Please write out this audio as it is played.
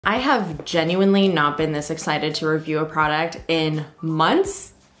I have genuinely not been this excited to review a product in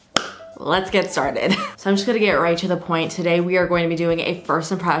months. Let's get started. So I'm just gonna get right to the point. Today we are going to be doing a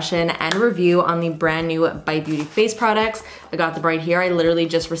first impression and review on the brand new BITE Beauty face products. I got them right here. I literally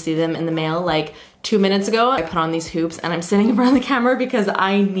just received them in the mail like 2 minutes ago. I put on these hoops and I'm sitting in front of the camera because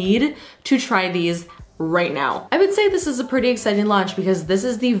I need to try these right now. I would say this is a pretty exciting launch because this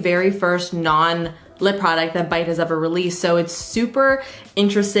is the very first non-lip product that BITE has ever released. So it's super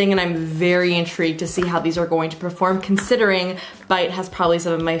interesting and I'm very intrigued to see how these are going to perform, considering BITE has probably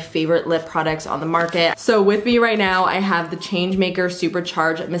some of my favorite lip products on the market. So with me right now, I have the Changemaker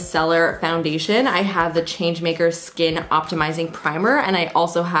Supercharged Micellar Foundation. I have the Changemaker Skin Optimizing Primer, and I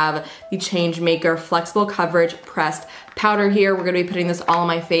also have the Changemaker Flexible Coverage Pressed Powder here. We're gonna be putting this all on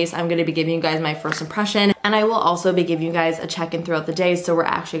my face. I'm gonna be giving you guys my first impression, and I will also be giving you guys a check-in throughout the day, so we're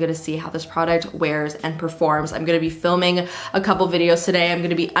actually gonna see how this product wears and performs. I'm gonna be filming a couple videos today. I'm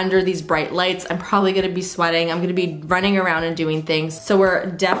gonna be under these bright lights. I'm probably gonna be sweating. I'm gonna be running around and doing things. So we're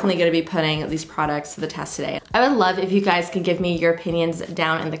definitely gonna be putting these products to the test today. I would love if you guys can give me your opinions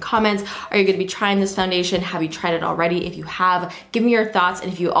down in the comments. Are you gonna be trying this foundation? Have you tried it already? If you have, give me your thoughts.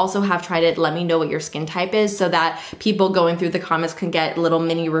 And if you also have tried it, let me know what your skin type is so that people going through the comments can get little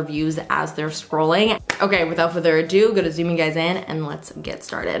mini reviews as they're scrolling. Okay, without further ado, I'm gonna zoom you guys in and let's get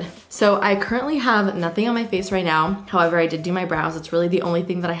started. So I currently have nothing on my face right now. However, I did do my brows. It's really the only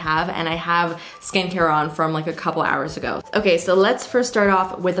thing that I have, and I have skincare on from like a couple hours ago. Okay, so let's first start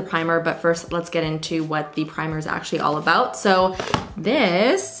off with the primer, but first let's get into what the primer is actually all about. So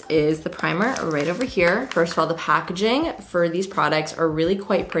this is the primer right over here. First of all, the packaging for these products are really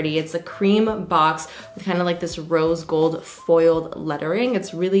quite pretty. It's a cream box with kind of like this rose gold foiled lettering.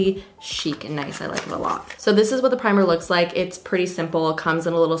 It's really chic and nice. I like it a lot. So this is what the primer looks like. It's pretty simple. It comes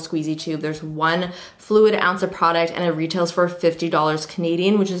in a little squeezy tube. There's 1 fluid ounce of product and it retails for $50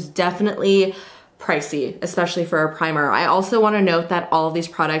 Canadian, which is definitely pricey, especially for a primer. I also want to note that all of these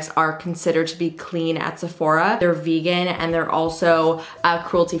products are considered to be clean at Sephora. They're vegan and they're also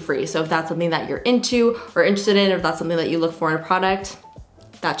cruelty-free. So if that's something that you're into or interested in, or if that's something that you look for in a product,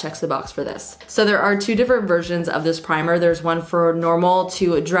 that checks the box for this. So there are 2 different versions of this primer. There's one for normal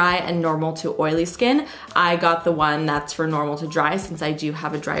to dry and normal to oily skin. I got the one that's for normal to dry since I do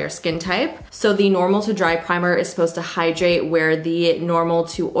have a drier skin type. So the normal to dry primer is supposed to hydrate, where the normal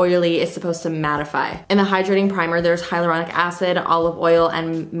to oily is supposed to mattify. In the hydrating primer, there's hyaluronic acid, olive oil,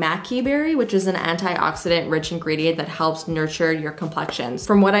 and maqui berry, which is an antioxidant rich ingredient that helps nurture your complexions.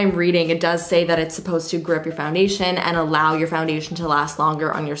 From what I'm reading, it does say that it's supposed to grip your foundation and allow your foundation to last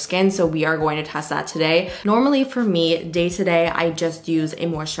longer on your skin, so we are going to test that today. Normally for me, day to day, I just use a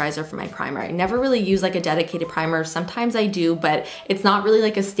moisturizer for my primer. I never really use like a dedicated primer. Sometimes I do, but it's not really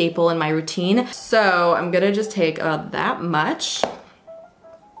like a staple in my routine. So I'm gonna just take that much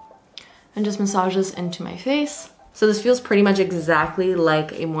and just massage this into my face. So this feels pretty much exactly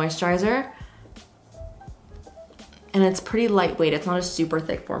like a moisturizer, and it's pretty lightweight. It's not a super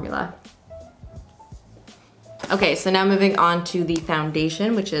thick formula. Okay, so now moving on to the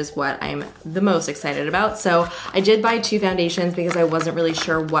foundation, which is what I'm the most excited about. So I did buy 2 foundations because I wasn't really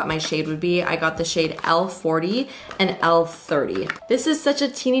sure what my shade would be. I got the shade L40 and L30. This is such a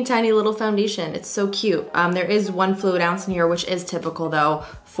teeny tiny little foundation. It's so cute. There is 1 fluid ounce in here, which is typical though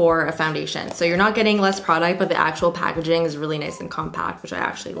for a foundation. So you're not getting less product, but the actual packaging is really nice and compact, which I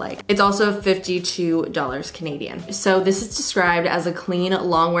actually like. It's also $52 Canadian. So this is described as a clean,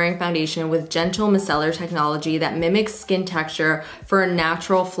 long-wearing foundation with gentle micellar technology that mimics skin texture for a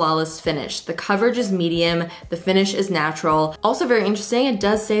natural, flawless finish. The coverage is medium, the finish is natural. Also very interesting, it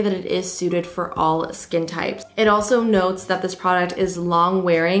does say that it is suited for all skin types. It also notes that this product is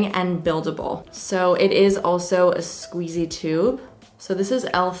long-wearing and buildable. So it is also a squeezy tube. So this is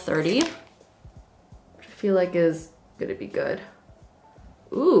L30, which I feel like is gonna be good.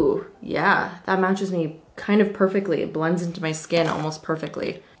 Ooh, yeah, that matches me kind of perfectly. It blends into my skin almost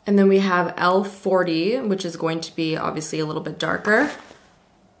perfectly. And then we have L40, which is going to be obviously a little bit darker.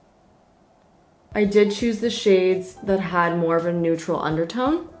 I did choose the shades that had more of a neutral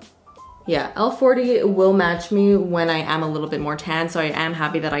undertone. Yeah, L40 will match me when I am a little bit more tan, so I am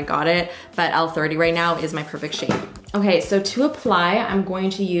happy that I got it, but L30 right now is my perfect shade. Okay, so to apply, I'm going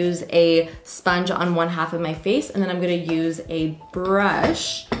to use a sponge on 1 half of my face, and then I'm gonna use a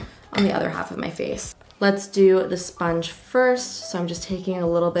brush on the other half of my face. Let's do the sponge first. So I'm just taking a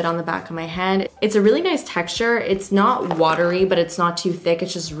little bit on the back of my hand. It's a really nice texture. It's not watery, but it's not too thick.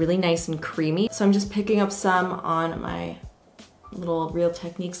 It's just really nice and creamy. So I'm just picking up some on my little Real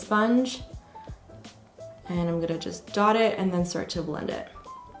Technique sponge, and I'm gonna just dot it and then start to blend it.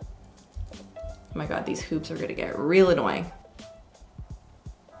 Oh my God, these hoops are gonna get real annoying.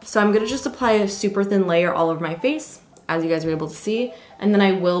 So I'm gonna just apply a super thin layer all over my face, as you guys are able to see, and then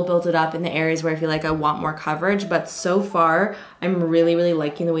I will build it up in the areas where I feel like I want more coverage, but so far, I'm really, really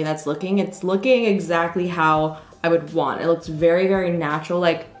liking the way that's looking. It's looking exactly how I would want. It looks very, very natural.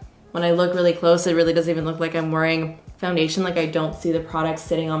 Like, when I look really close, it really doesn't even look like I'm wearing foundation. Like, I don't see the product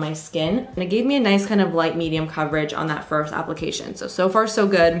sitting on my skin. And it gave me a nice kind of light medium coverage on that first application. So far so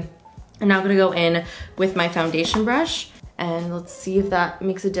good. I'm now gonna go in with my foundation brush and let's see if that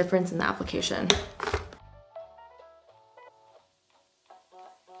makes a difference in the application.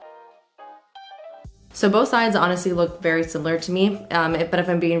 So both sides honestly look very similar to me, but if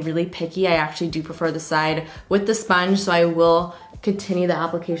I'm being really picky, I actually do prefer the side with the sponge, so I will continue the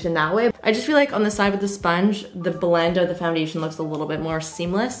application that way. I just feel like on the side with the sponge, the blend of the foundation looks a little bit more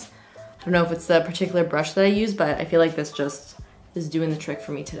seamless. I don't know if it's the particular brush that I use, but I feel like this just is doing the trick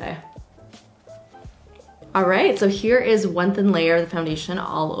for me today. All right, so here is one thin layer of the foundation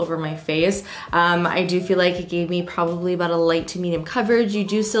all over my face. I do feel like it gave me probably about a light to medium coverage. You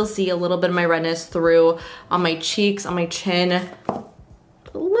do still see a little bit of my redness through on my cheeks, on my chin,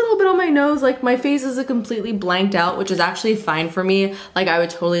 a little bit on my nose. Like, my face is completely blanked out, which is actually fine for me. Like, I would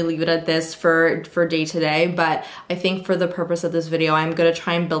totally leave it at this for day to day, but I think for the purpose of this video, I'm gonna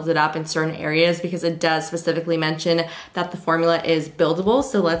try and build it up in certain areas because it does specifically mention that the formula is buildable,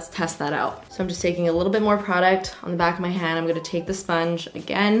 so let's test that out. So I'm just taking a little bit more product on the back of my hand. I'm gonna take the sponge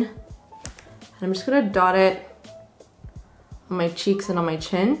again, and I'm just gonna dot it on my cheeks and on my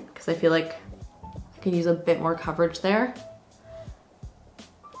chin because I feel like I can use a bit more coverage there.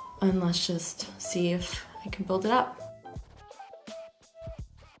 And let's just see if I can build it up.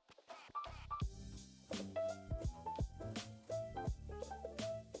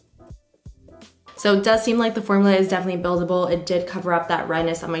 So it does seem like the formula is definitely buildable. It did cover up that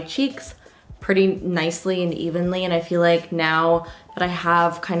redness on my cheeks pretty nicely and evenly, and I feel like now that I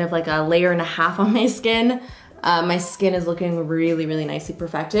have kind of like a layer and a half on my skin is looking really, really nicely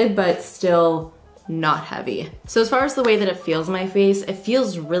perfected, but still not heavy. So as far as the way that it feels on my face, it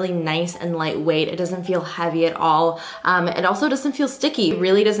feels really nice and lightweight. It doesn't feel heavy at all. It also doesn't feel sticky. It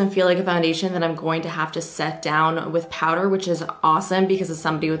really doesn't feel like a foundation that I'm going to have to set down with powder, which is awesome because as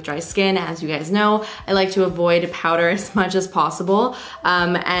somebody with dry skin, as you guys know, I like to avoid powder as much as possible.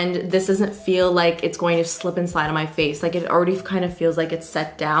 And this doesn't feel like it's going to slip and slide on my face. Like, it already kind of feels like it's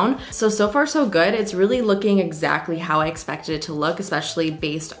set down. So far so good. It's really looking exactly how I expected it to look, especially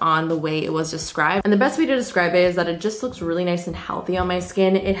based on the way it was described. And the best way to describe it is that it just looks really nice and healthy on my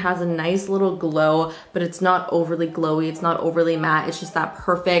skin. It has a nice little glow, but it's not overly glowy. It's not overly matte. It's just that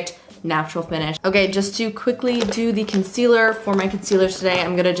perfect natural finish. Okay, just to quickly do the concealer. For my concealers today,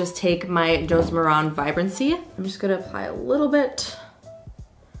 I'm gonna just take my Joe's Maran Vibrancy. I'm just gonna apply a little bit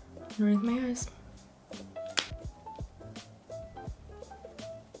underneath my eyes.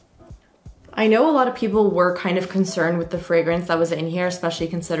 I know a lot of people were kind of concerned with the fragrance that was in here, especially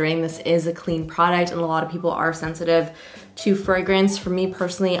considering this is a clean product and a lot of people are sensitive to fragrance. For me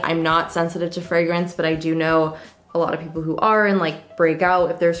personally, I'm not sensitive to fragrance, but I do know a lot of people who are and like break out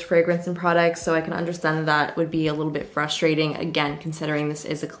if there's fragrance in products, so I can understand that would be a little bit frustrating, again, considering this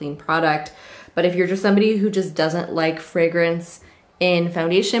is a clean product. But if you're just somebody who just doesn't like fragrance in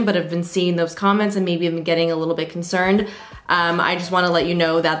foundation but have been seeing those comments and maybe have been getting a little bit concerned, I just want to let you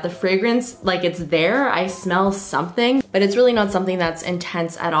know that the fragrance, like, it's there. I smell something, but it's really not something that's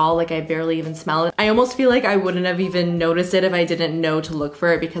intense at all. Like, I barely even smell it. I almost feel like I wouldn't have even noticed it if I didn't know to look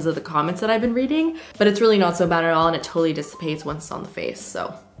for it because of the comments that I've been reading, but it's really not so bad at all, and it totally dissipates once it's on the face.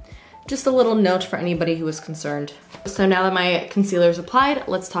 So just a little note for anybody who is concerned. So now that my concealer is applied,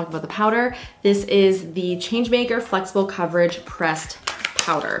 let's talk about the powder. This is the Changemaker Flexible Coverage Pressed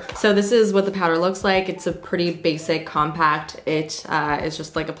Powder. So this is what the powder looks like. It's a pretty basic compact. It is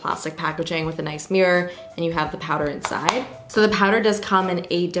just like a plastic packaging with a nice mirror, and you have the powder inside. So the powder does come in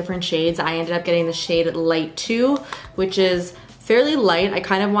 8 different shades. I ended up getting the shade Light 2, which is fairly light. I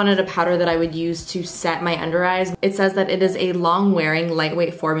kind of wanted a powder that I would use to set my under eyes. It says that it is a long-wearing,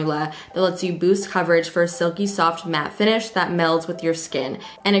 lightweight formula that lets you boost coverage for a silky, soft matte finish that melds with your skin.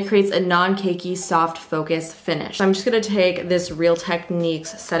 And it creates a non-cakey, soft, focused finish. So I'm just gonna take this Real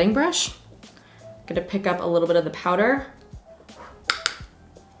Techniques setting brush. I'm gonna pick up a little bit of the powder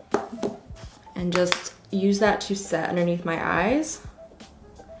and just use that to set underneath my eyes.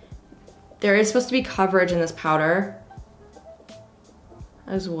 There is supposed to be coverage in this powder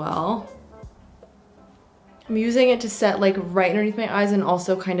as well. I'm using it to set like right underneath my eyes and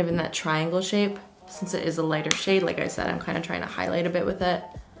also kind of in that triangle shape. Since it is a lighter shade, like I said, I'm kind of trying to highlight a bit with it.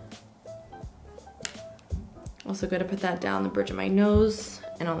 Also gonna put that down the bridge of my nose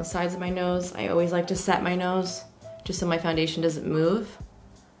and on the sides of my nose. I always like to set my nose just so my foundation doesn't move.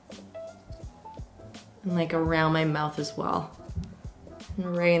 and like around my mouth as well.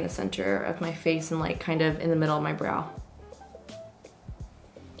 And right in the center of my face and like kind of in the middle of my brow.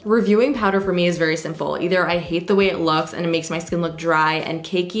 Reviewing powder for me is very simple. Either I hate the way it looks and it makes my skin look dry and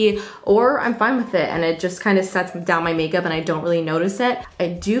cakey, or I'm fine with it and it just kind of sets down my makeup and I don't really notice it. I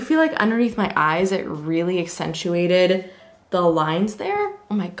do feel like underneath my eyes, it really accentuated the lines there.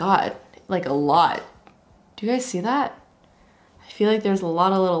 Oh my God, like a lot. Do you guys see that? I feel like there's a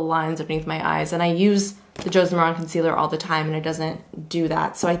lot of little lines underneath my eyes, and I use the Josie Maran concealer all the time and it doesn't do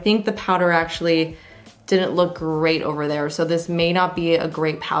that. So I think the powder actually didn't look great over there. So this may not be a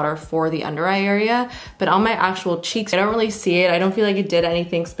great powder for the under eye area, but on my actual cheeks, I don't really see it. I don't feel like it did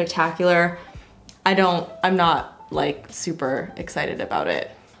anything spectacular. I'm not like super excited about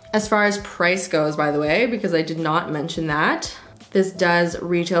it. As far as price goes, by the way, because I did not mention that, this does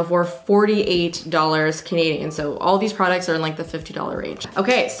retail for $48 Canadian. So all these products are in like the $50 range.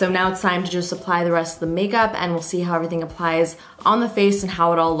 Okay, so now it's time to just apply the rest of the makeup and we'll see how everything applies on the face and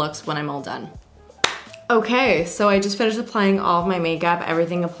how it all looks when I'm all done. Okay, so I just finished applying all of my makeup.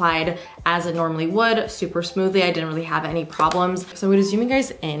 Everything applied as it normally would, super smoothly. I didn't really have any problems. So I'm gonna zoom you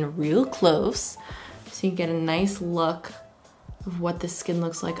guys in real close so you can get a nice look of what the skin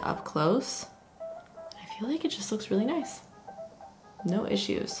looks like up close. I feel like it just looks really nice. No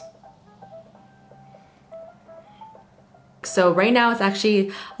issues. So right now it's actually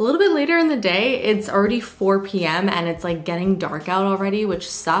a little bit later in the day. It's already 4 p.m. and it's like getting dark out already, which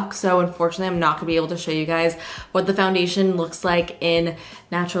sucks. So unfortunately, I'm not gonna be able to show you guys what the foundation looks like in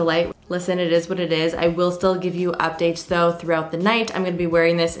natural light. Listen, it is what it is. I will still give you updates though throughout the night. I'm gonna be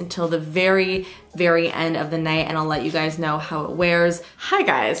wearing this until the very end of the night and I'll let you guys know how it wears. Hi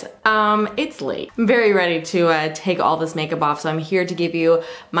guys, it's late. I'm very ready to take all this makeup off, so I'm here to give you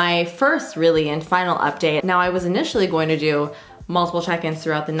my first really and final update. Now I was initially going to do multiple check-ins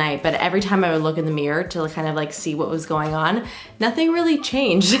throughout the night, but every time I would look in the mirror to kind of like see what was going on, nothing really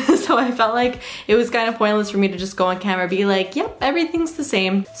changed. So I felt like it was kind of pointless for me to just go on camera and be like, yep, everything's the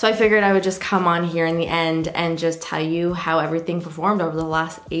same. So I figured I would just come on here in the end and just tell you how everything performed over the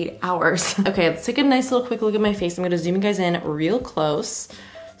last 8 hours. Okay, let's take a nice little quick look at my face. I'm gonna zoom you guys in real close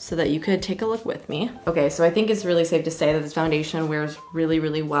so that you could take a look with me. Okay, so I think it's really safe to say that this foundation wears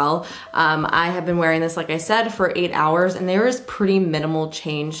really well. I have been wearing this, like I said, for 8 hours, and there is pretty minimal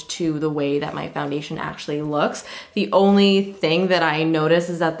change to the way that my foundation actually looks. The only thing that I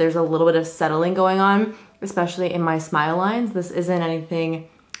notice is that there's a little bit of settling going on, especially in my smile lines. This isn't anything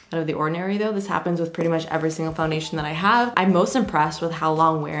out of the ordinary though. This happens with pretty much every single foundation that I have. I'm most impressed with how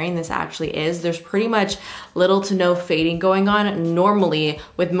long wearing this actually is. There's pretty much little to no fading going on. Normally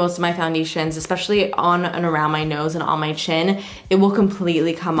with most of my foundations, especially on and around my nose and on my chin, it will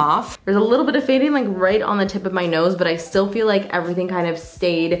completely come off. There's a little bit of fading like right on the tip of my nose, but I still feel like everything kind of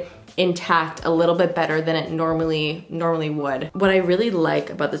stayed intact a little bit better than it normally would. What I really like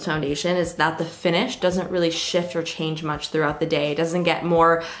about this foundation is that the finish doesn't really shift or change much throughout the day. It doesn't get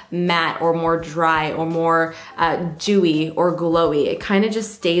more matte or more dry or more dewy or glowy. It kind of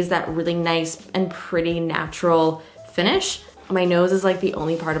just stays that really nice and pretty natural finish. My nose is like the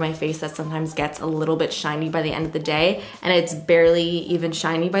only part of my face that sometimes gets a little bit shiny by the end of the day, and it's barely even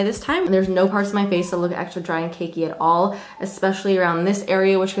shiny by this time. And there's no parts of my face that look extra dry and cakey at all, especially around this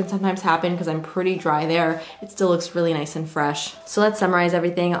area, which can sometimes happen because I'm pretty dry there. It still looks really nice and fresh. So let's summarize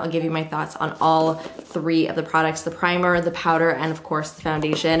everything. I'll give you my thoughts on all 3 of the products, the primer, the powder, and of course the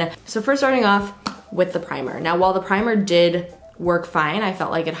foundation. So first starting off with the primer. Now while the primer did work fine, I felt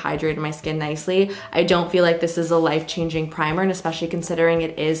like it hydrated my skin nicely. I don't feel like this is a life-changing primer, and especially considering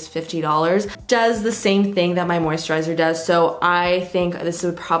it is $50, does the same thing that my moisturizer does. So I think this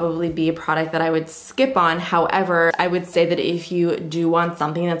would probably be a product that I would skip on. However, I would say that if you do want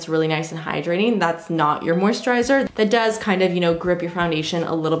something that's really nice and hydrating, that's not your moisturizer, that does kind of, you know, grip your foundation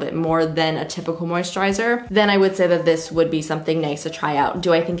a little bit more than a typical moisturizer, then I would say that this would be something nice to try out.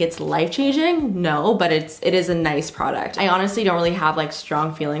 Do I think it's life-changing? No, but it is a nice product. I honestly don't really have like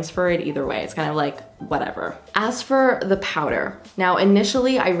strong feelings for it either way. It's kind of like whatever. As for the powder, now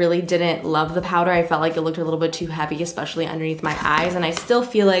initially I really didn't love the powder. I felt like it looked a little bit too heavy, especially underneath my eyes, and I still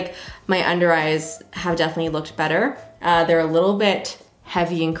feel like my under eyes have definitely looked better. They're a little bit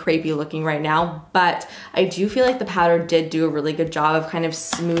heavy and crepey looking right now, but I do feel like the powder did do a really good job of kind of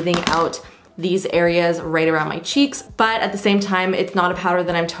smoothing out these areas right around my cheeks. But at the same time, it's not a powder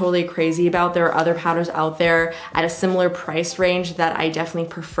that I'm totally crazy about. There are other powders out there at a similar price range that I definitely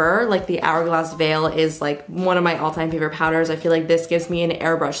prefer. Like the Hourglass Veil is like one of my all-time favorite powders. I feel like this gives me an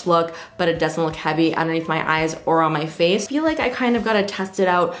airbrush look, but it doesn't look heavy underneath my eyes or on my face. I feel like I kind of gotta test it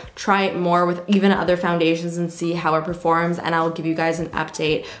out, try it more with even other foundations and see how it performs, and I'll give you guys an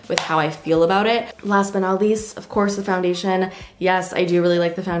update with how I feel about it. Last but not least, of course, the foundation. Yes, I do really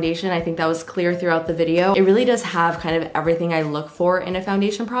like the foundation. I think that was clear throughout the video. It really does have kind of everything I look for in a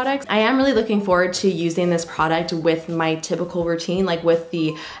foundation product. I am really looking forward to using this product with my typical routine, like with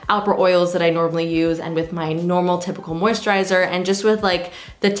the alpha oils that I normally use and with my normal typical moisturizer and just with like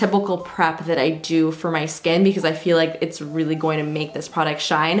the typical prep that I do for my skin, because I feel like it's really going to make this product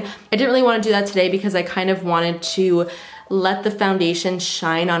shine. I didn't really want to do that today because I kind of wanted to let the foundation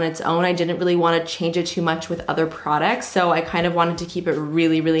shine on its own. I didn't really want to change it too much with other products, so I kind of wanted to keep it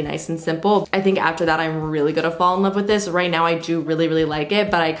really, really nice and simple. I think after that, I'm really gonna fall in love with this. Right now, I do really, really like it,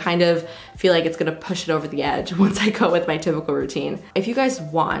 but I kind of feel like it's gonna push it over the edge once I go with my typical routine. If you guys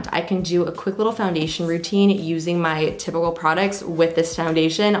want, I can do a quick little foundation routine using my typical products with this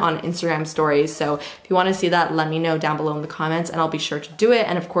foundation on Instagram stories. So if you wanna see that, let me know down below in the comments and I'll be sure to do it.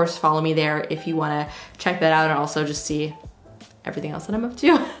 And of course, follow me there if you wanna check that out and also just see everything else that I'm up to.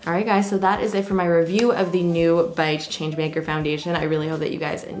 All right guys, so that is it for my review of the new BITE Changemaker foundation. I really hope that you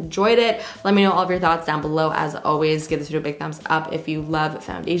guys enjoyed it. Let me know all of your thoughts down below. As always, give this video a big thumbs up if you love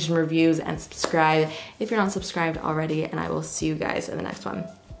foundation reviews and subscribe if you're not subscribed already, and I will see you guys in the next one.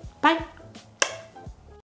 Bye.